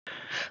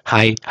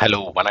Hi,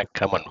 hello,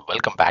 vanakkam, and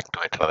welcome back to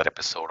yet another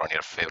episode on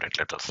your favorite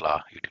Little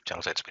Slaw YouTube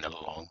channel. So it's been a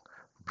long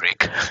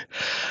break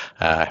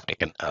I've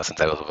taken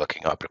since I was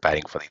working on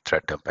preparing for the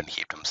thread dump and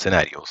heap dump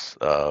scenarios,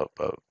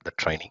 the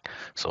training.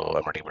 So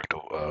I'm not able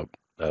to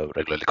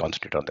regularly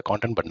concentrate on the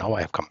content, but now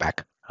I have come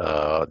back.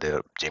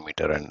 The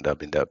JMeter and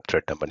in the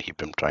thread dump and heap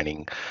dump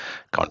training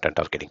content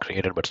are getting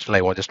created, but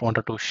still, just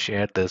wanted to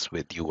share this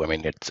with you. I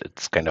mean,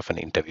 it's kind of an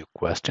interview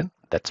question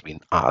that's been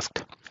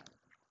asked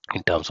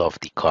in terms of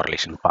the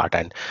correlation part,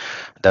 and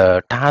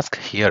the task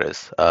here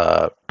is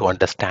to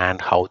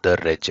understand how the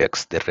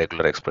regex, the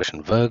regular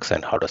expression works,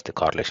 and how does the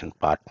correlation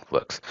part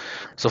works.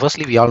 So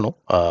firstly, we all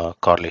know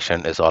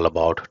correlation is all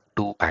about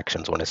two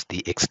actions. One is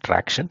the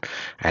extraction,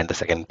 and the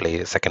second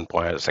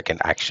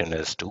action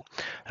is to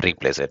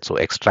replace it. So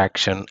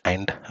extraction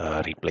and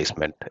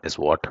replacement is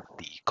what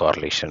the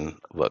correlation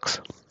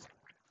works.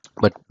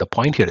 But the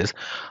point here is,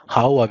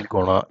 how are we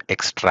going to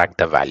extract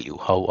the value?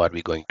 How are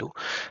we going to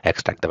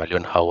extract the value,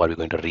 and how are we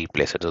going to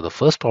replace it? So the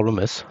first problem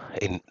is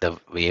in the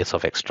ways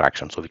of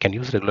extraction. So we can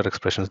use regular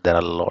expressions. There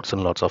are lots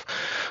and lots of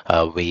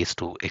ways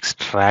to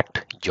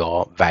extract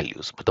your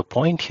values. But the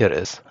point here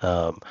is,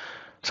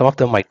 some of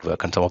them might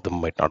work and some of them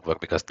might not work,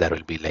 because there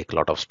will be like a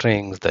lot of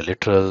strings, the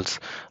literals,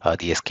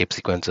 the escape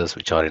sequences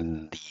which are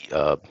in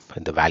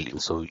the value.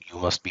 So you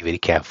must be very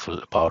careful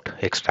about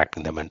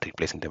extracting them and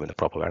replacing them in the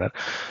proper manner.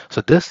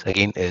 So this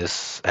again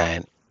is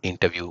an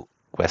interview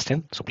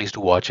question, so please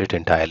do watch it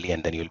entirely,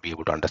 and then you'll be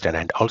able to understand.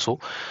 And also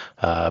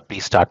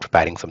please start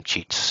preparing some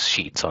cheat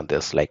sheets on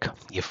this, like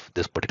if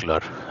this particular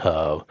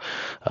uh,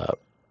 uh,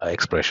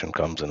 expression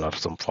comes in or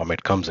some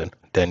format comes in,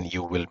 then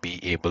you will be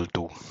able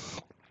to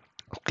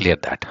clear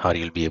that, or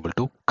you'll be able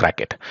to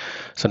crack it.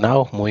 So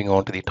now moving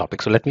on to the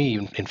topic, so let me,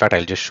 in fact,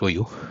 I'll just show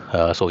you.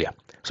 So yeah,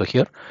 so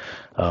here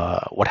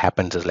what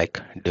happens is, like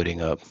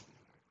during uh,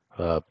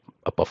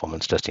 a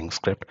performance testing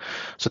script,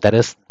 so there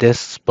is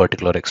this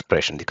particular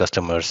expression, the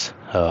customers,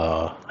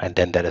 and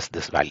then there is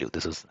this value.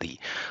 This is the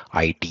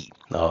ID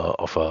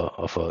of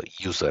a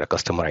user, a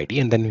customer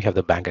ID, and then we have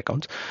the bank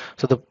accounts.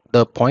 So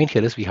the point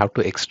here is we have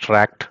to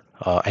extract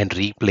and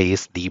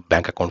replace the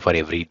bank account for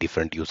every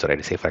different user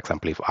ID. Say, for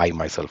example, if I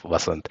myself,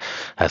 Vasant,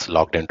 has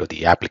logged into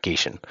the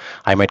application,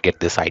 I might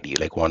get this ID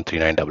like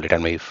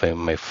 13988, and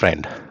my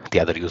friend, the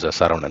other user,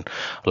 Saravan,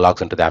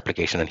 logs into the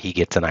application and he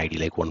gets an ID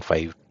like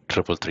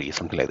 15333,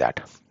 something like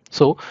that.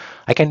 So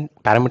I can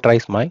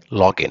parameterize my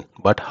login,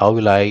 but how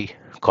will I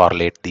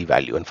correlate the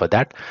value? And for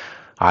that,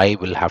 I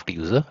will have to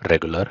use a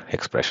regular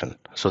expression.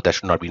 So that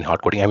should not be in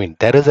hard coding. I mean,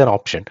 there is an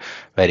option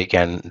where you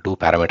can do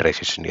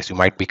parameterization. Yes, you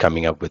might be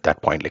coming up with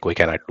that point, like why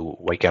can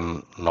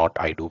not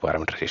I do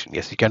parameterization?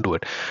 Yes, you can do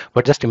it.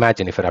 But just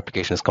imagine if your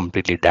application is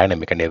completely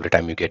dynamic, and every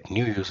time you get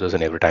new users,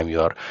 and every time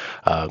your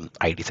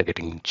IDs are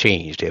getting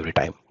changed every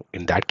time.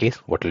 In that case,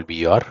 what will be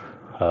your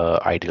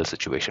ideal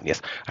situation? Yes,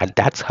 and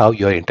that's how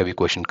your interview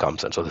question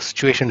comes in. So the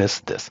situation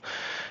is this: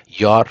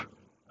 your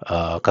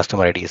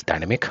customer ID is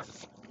dynamic.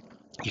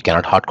 You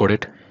cannot hard code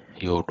it.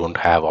 You don't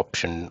have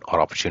option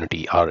or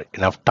opportunity or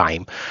enough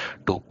time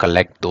to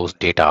collect those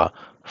data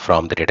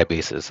from the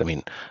databases. I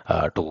mean,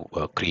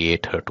 to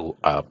create to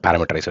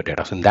parameterize your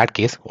data. So in that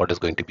case, what is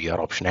going to be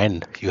your option?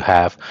 And you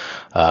have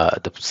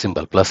the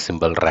symbol, plus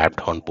symbol,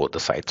 wrapped on both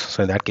the sides.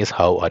 So in that case,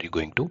 how are you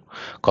going to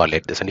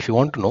correlate this? And if you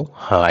want to know,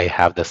 I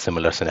have the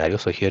similar scenario.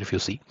 So here, if you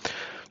see,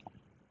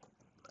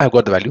 I've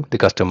got the value, the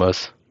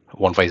customers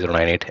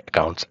 15098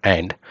 accounts,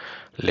 and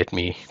let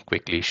me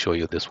quickly show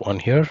you this one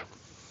here.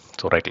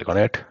 So right click on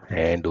it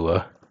and do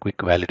a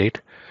quick validate.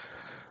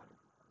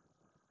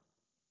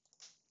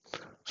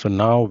 So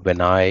now when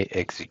I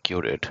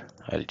execute it,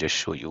 I'll just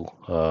show you.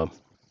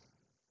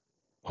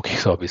 Okay,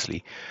 so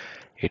obviously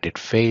it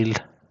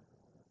failed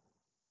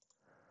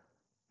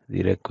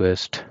the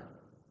request.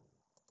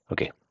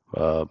 Okay,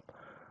 the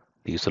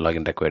user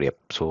login required. Yep,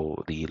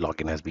 so the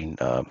login has been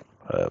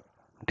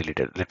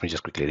deleted. Let me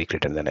just quickly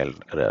recreate, and then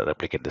I'll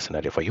replicate the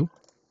scenario for you.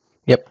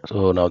 Yep,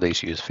 so now the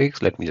issue is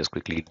fixed. Let me just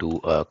quickly do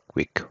a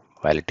quick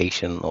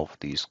validation of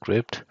the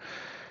script.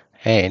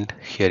 And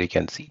here you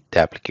can see the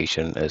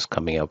application is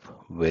coming up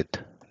with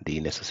the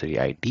necessary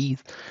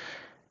IDs.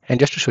 And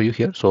just to show you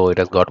here, so it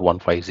has got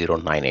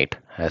 15098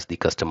 as the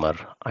customer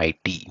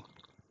ID.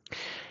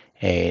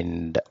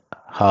 And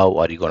how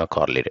are you going to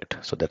correlate it?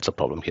 So that's a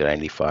problem here.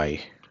 And if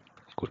I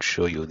could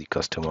show you the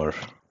customer,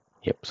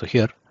 yep. So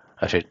here,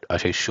 as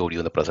I showed you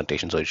in the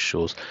presentation, so it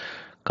shows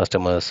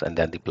customers and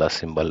then the plus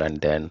symbol and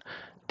then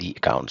the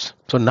accounts.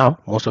 So now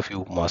most of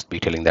you must be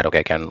telling that,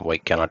 okay, why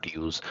cannot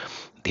use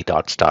the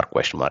dot star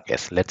question mark?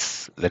 Yes,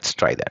 let's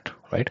try that,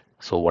 right?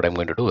 So what I'm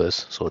going to do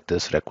is, so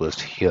this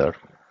request here.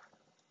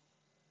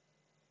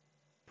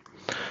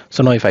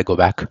 So now if I go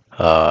back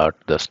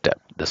the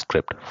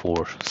script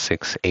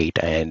 468,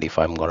 and if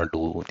I'm going to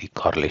do the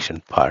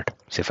correlation part,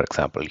 say for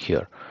example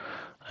here,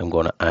 I'm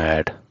going to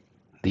add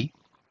the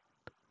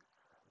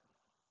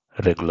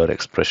regular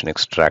expression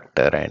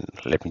extractor, and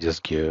let me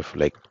just give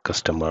like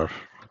customer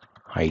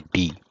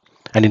ID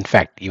And in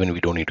fact, even we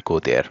don't need to go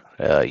there.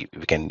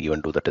 We can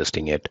even do the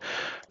testing it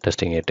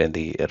in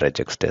the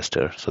regex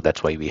tester. So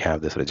that's why we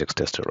have this regex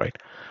tester, right?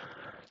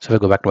 So if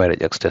I go back to my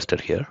regex tester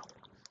here,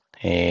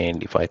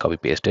 and if I copy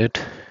paste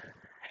it,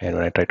 and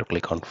when I try to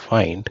click on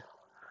find,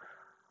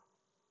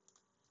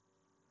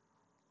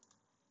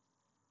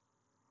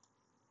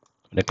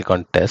 when I click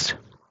on test,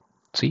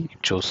 see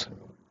it shows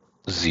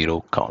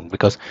 0 count,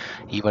 because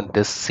even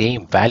this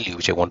same value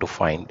which I want to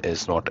find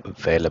is not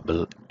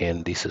available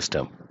in the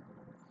system.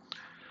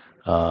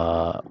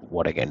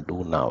 What I can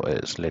do now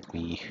is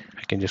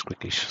I can just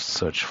quickly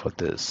search for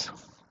this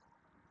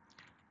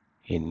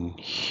in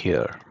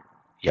here.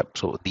 Yep,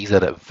 so these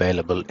are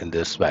available in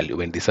this value.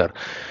 When these are,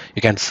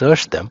 you can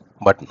search them,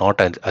 but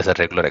not as a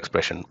regular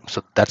expression.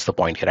 So that's the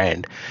point here.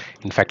 And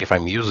in fact, if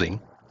I'm using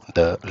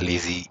the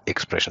lazy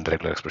expression, the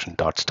regular expression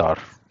dot star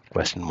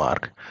question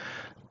mark,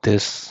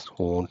 this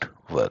won't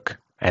work.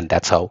 And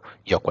that's how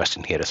your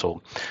question here is.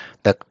 So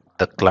the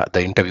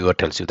the interviewer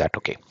tells you that,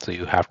 okay, so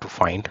you have to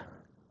find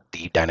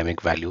the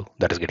dynamic value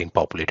that is getting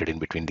populated in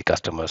between the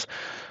customers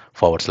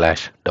forward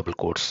slash double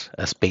quotes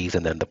a space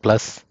and then the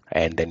plus,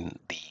 and then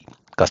the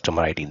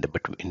customer ID in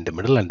the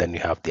middle, and then you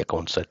have the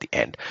accounts at the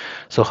end.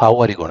 So how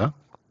are you gonna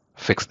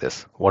fix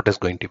this? What is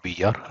going to be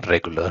your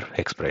regular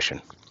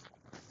expression?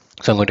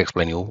 So I'm going to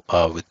explain you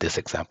with this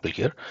example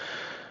here,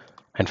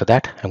 and for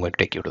that I'm going to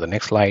take you to the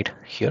next slide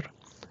here.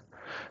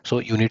 So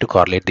you need to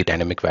correlate the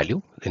dynamic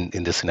value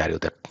in this scenario,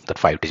 that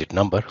 5-digit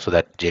number, so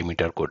that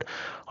JMeter could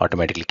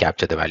automatically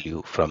capture the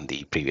value from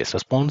the previous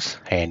response,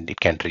 and it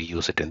can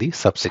reuse it in the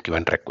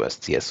subsequent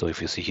requests. Yes, so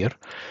if you see here,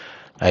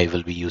 I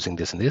will be using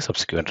this in the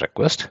subsequent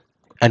request,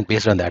 and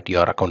based on that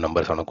your account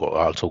number is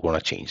also going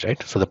to change,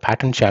 right? So the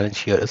pattern challenge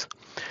here is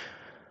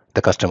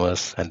the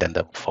customers and then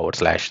the forward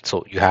slash.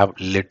 So you have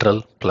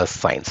literal plus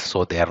signs,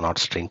 so they are not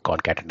string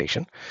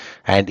concatenation.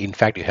 And in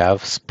fact, you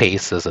have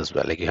spaces as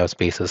well, like you have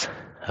spaces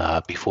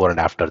before and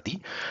after the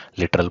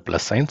literal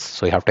plus signs.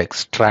 So you have to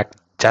extract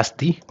just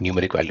the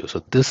numeric value.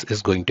 So this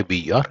is going to be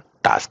your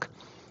task.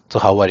 So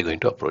how are you going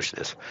to approach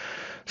this?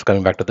 So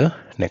coming back to the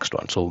next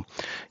one. So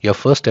your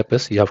first step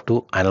is you have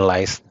to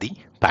analyze the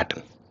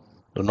pattern.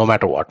 So no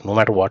matter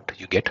what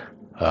you get,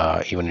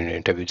 even in an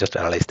interview, just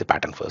analyze the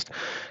pattern first.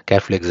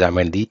 Carefully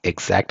examine the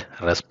exact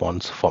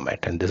response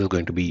format, and this is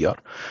going to be your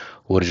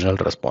original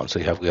response. So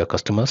you have your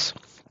customers,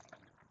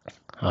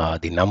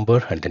 the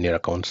number, and then your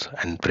accounts,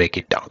 and break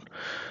it down.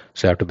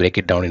 So you have to break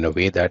it down in a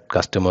way that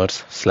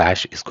customers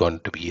slash is going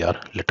to be your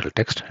literal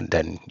text, and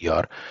then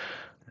your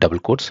double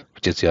quotes,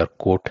 which is your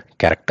quote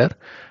character,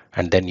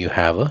 and then you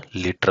have a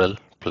literal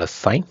plus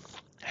sign,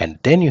 and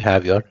then you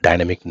have your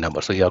dynamic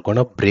number. So you're going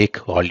to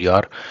break all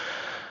your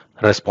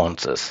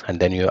responses, and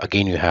then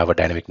you have a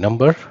dynamic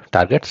number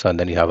targets, and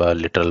then you have a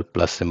literal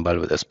plus symbol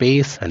with a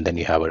space, and then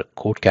you have a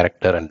code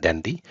character, and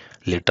then the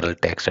literal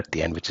text at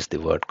the end, which is the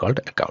word called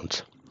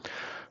accounts.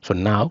 So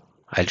now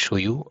I'll show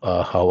you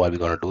how are we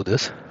going to do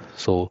this.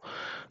 So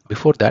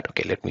before that,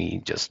 okay, let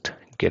me just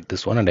get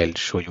this one and I'll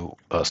show you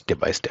step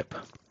by step.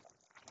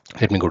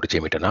 Let me go to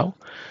JMeter now,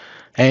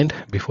 and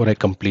before I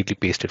completely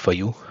paste it for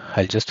you,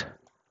 I'll just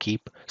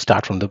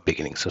start from the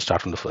beginning. So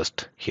start from the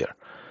first here.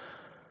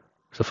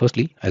 So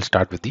firstly, I'll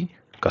start with the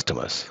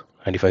customers.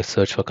 And if I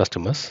search for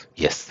customers,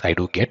 yes, I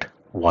do get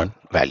one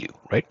value,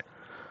 right?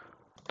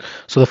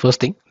 So the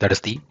first thing, that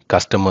is the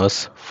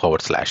customers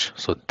forward slash.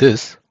 So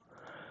this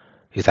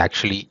is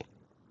actually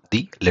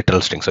the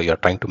literal string. So you're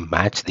trying to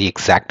match the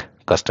exact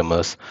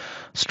customers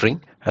string.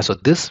 And so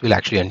this will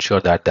actually ensure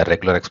that the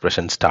regular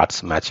expression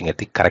starts matching at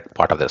the correct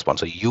part of the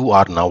response. So you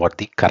are now at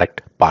the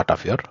correct part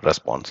of your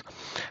response.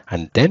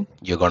 And then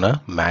you're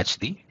gonna match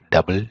the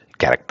double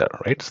character,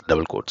 right? So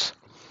double quotes.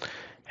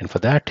 And for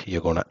that,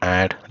 you're going to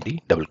add the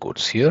double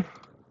quotes here.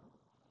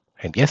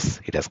 And yes,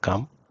 it has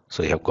come.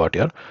 So you have got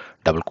your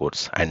double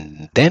quotes.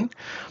 And then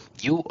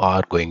you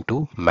are going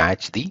to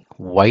match the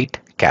white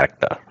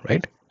character,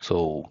 right?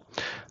 So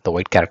the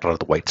white character or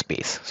the white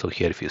space. So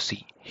here, if you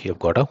see, you've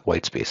got a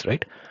white space,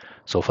 right?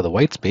 So for the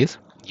white space,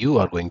 you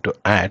are going to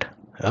add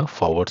a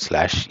forward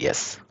slash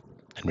yes.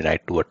 And when I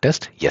do a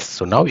test, yes.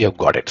 So now you have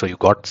got it. So you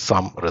got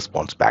some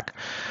response back.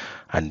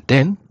 And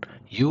then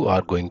you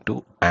are going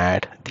to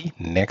add the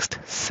next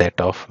set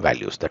of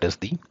values, that is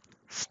the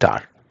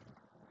star.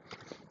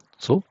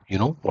 So you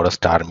know what a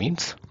star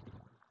means.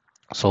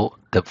 So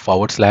the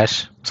forward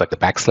slash, sorry, the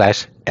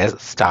backslash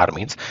s star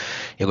means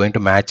you're going to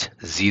match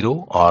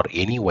 0 or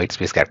any white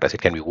space characters.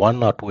 It can be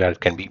 1 or 2, or it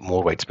can be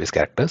more white space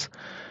characters.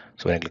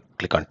 So when I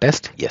click on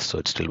test, yes, so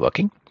it's still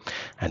working.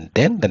 And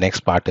then the next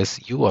part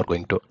is you are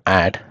going to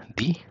add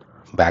the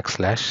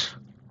backslash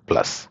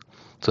plus.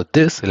 So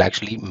this will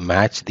actually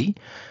match the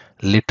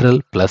literal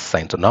plus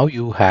sign. So now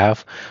you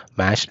have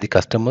matched the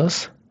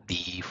customers,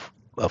 the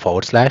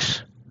forward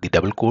slash, the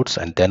double quotes,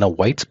 and then a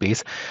white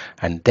space,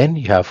 and then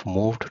you have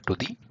moved to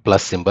the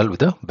plus symbol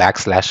with a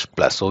backslash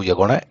plus. So you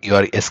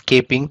are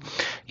escaping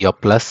your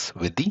plus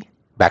with the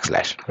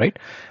backslash, right?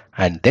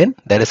 And then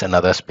there is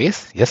another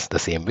space, yes, the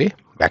same way,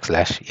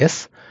 backslash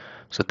yes.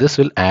 So this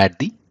will add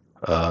the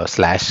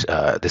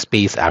the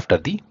space after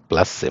the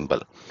plus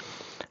symbol.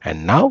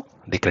 And now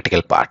the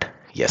critical part.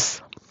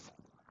 Yes,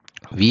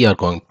 we are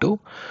going to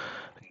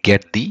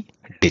get the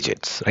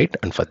digits, right?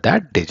 And for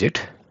that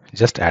digit,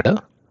 just add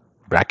a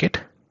bracket,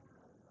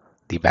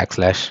 the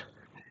backslash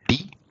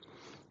d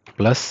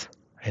plus,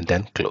 and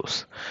then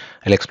close.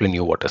 I'll explain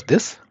you what is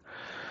this.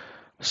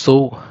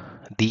 So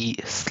the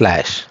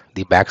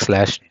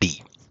backslash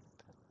d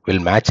will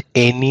match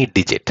any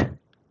digit.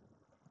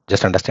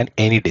 Just understand,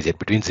 any digit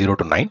between 0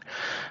 to 9,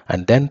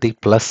 and then the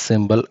plus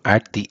symbol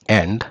at the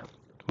end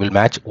will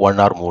match one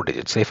or more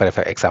digits. Say for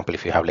example,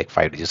 if you have like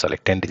 5 digits or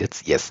like 10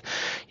 digits, yes,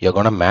 you're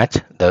gonna match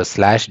the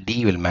slash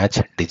d will match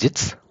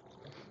digits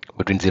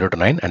between 0 to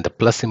 9, and the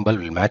plus symbol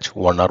will match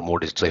one or more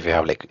digits. So if you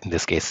have, like in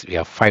this case, we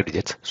have 5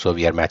 digits, so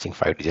we are matching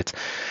 5 digits,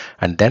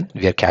 and then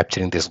we are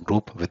capturing this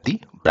group with the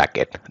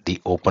bracket.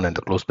 The open and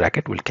the close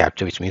bracket will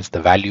capture, which means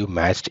the value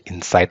matched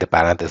inside the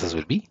parenthesis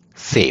will be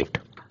saved.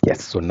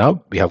 Yes, so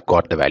now we have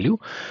got the value.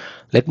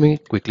 Let me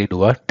quickly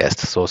do a test.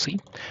 So see,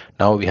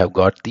 now we have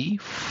got the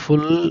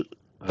full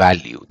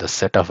value, the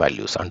set of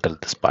values until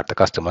this part, the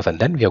customers, and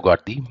then we have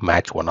got the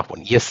match one of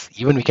one. Yes,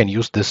 even we can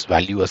use this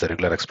value as a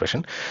regular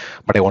expression,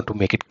 but I want to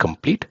make it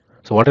complete.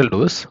 So what I'll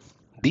do is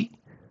the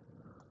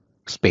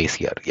space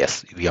here.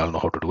 Yes, we all know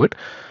how to do it.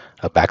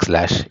 A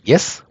backslash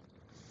yes,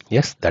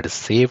 yes, that is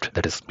saved,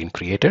 that has been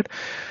created.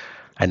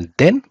 And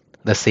then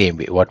the same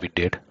way what we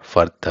did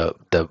for the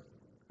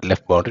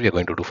left boundary, we are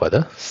going to do for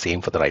the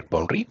same for the right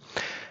boundary.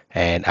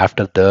 And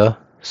after the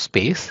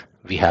space,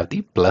 we have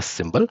the plus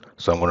symbol.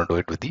 So I'm going to do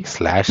it with the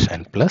slash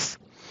and plus.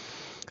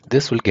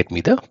 This will get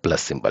me the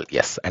plus symbol.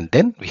 Yes. And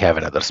then we have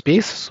another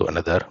space. So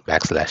another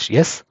backslash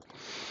yes.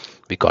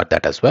 We got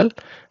that as well.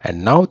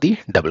 And now the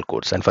double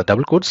quotes. And for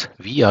double quotes,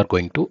 we are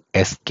going to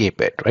escape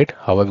it, right?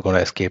 How are we going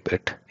to escape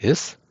it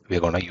is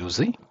we're going to use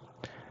the,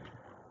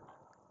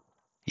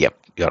 yep,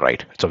 you're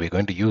right. So we're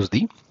going to use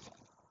the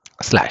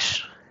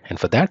slash. And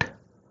for that,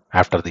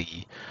 after the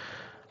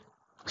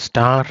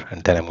star,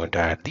 and then I'm going to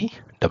add the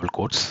double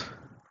quotes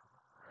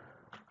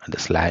and the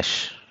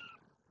slash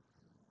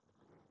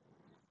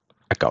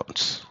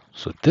accounts.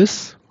 So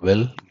this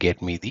will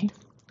get me the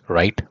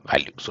right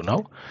value. So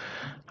now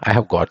I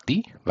have got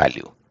the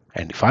value,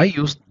 and if I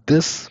use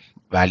this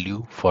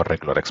value for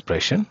regular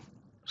expression,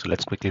 so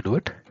let's quickly do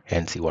it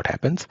and see what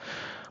happens.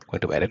 I'm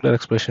going to buy regular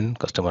expression,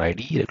 customer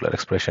ID, regular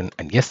expression,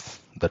 and yes,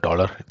 the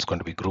dollar, it's going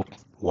to be group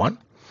 1,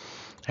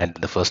 and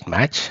the first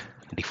match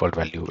default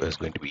value is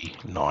going to be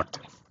not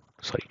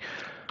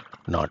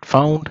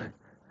found,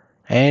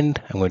 and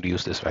I'm going to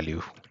use this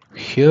value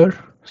here.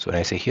 So when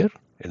I say here,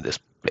 in this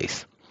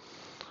place,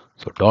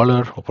 so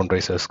dollar open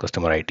braces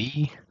customer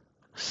ID,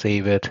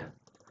 save it.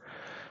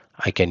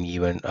 I can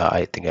even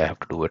I think I have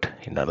to do it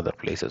in another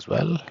place as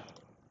well.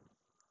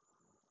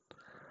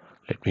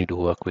 Let me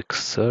do a quick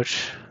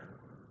search.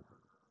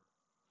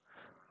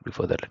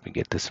 Before that, let me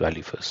get this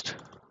value first.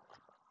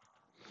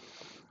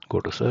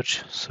 Go to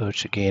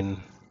search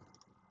again.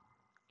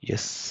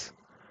 Yes,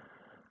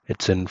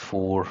 it's in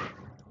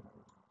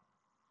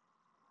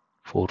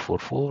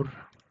 4444.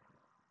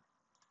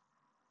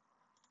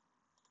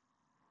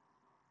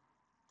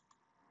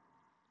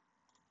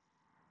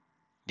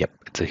 Yep,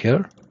 it's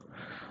here.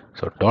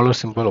 So dollar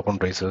symbol open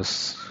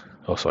braces,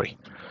 oh sorry,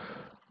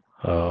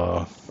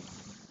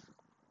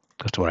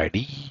 customer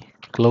ID,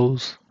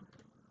 close,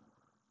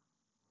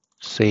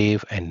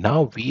 save, and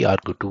now we are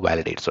good to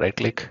validate. So right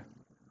click,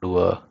 do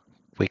a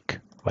quick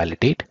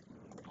validate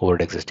over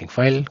the existing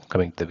file,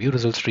 coming to the view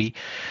results tree.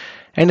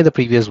 And in the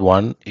previous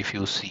one, if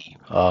you see,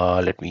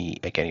 I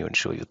can even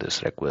show you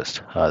this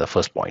request, the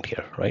first point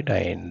here, right?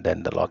 And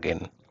then the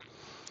login.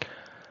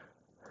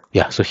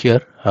 Yeah, so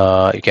here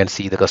you can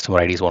see the customer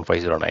ID is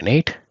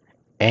 15098,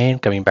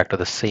 and coming back to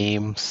the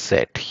same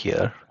set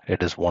here,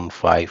 it is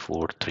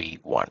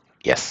 15431.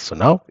 Yes, so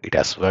now it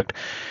has worked,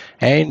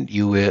 and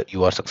you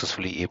are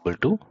successfully able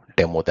to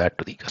demo that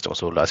to the customer.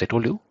 So as I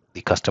told you,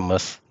 the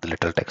customers, the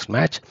literal text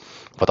match.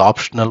 For the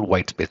optional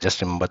white space,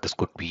 just remember this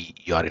could be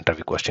your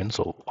interview question.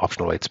 So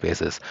optional white space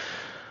is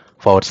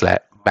 /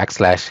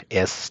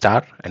 s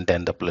star, and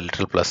then the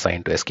little plus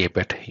sign to escape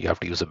it. You have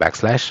to use a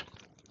backslash,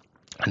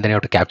 and then you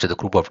have to capture the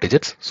group of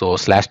digits. So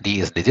slash d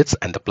is digits,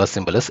 and the plus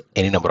symbol is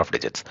any number of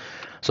digits.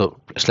 So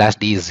slash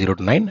d is 0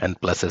 to 9, and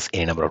plus is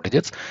any number of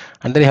digits.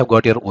 And then you have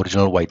got your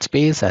original white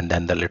space, and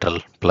then the little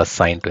plus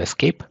sign to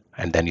escape,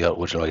 and then your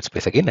original white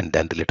space again, and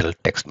then the little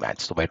text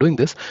match. So by doing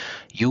this,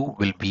 you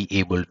will be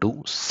able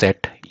to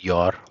set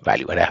your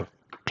value, and I have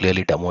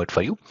clearly demoed it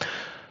for you.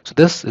 So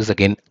this is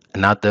again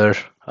another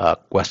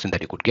question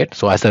that you could get.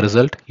 So as a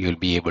result, you will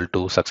be able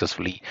to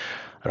successfully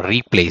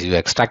replace, you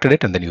extracted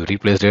it and then you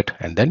replaced it,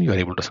 and then you are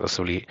able to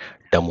successfully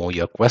demo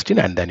your question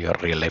and then your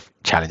real life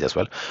challenge as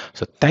well.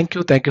 So thank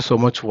you so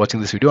much for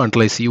watching this video.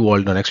 Until I see you all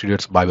in the next video,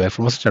 it's bye bye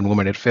from us, and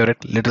my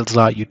favorite Little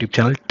Sla YouTube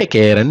channel. Take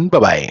care and bye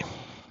bye.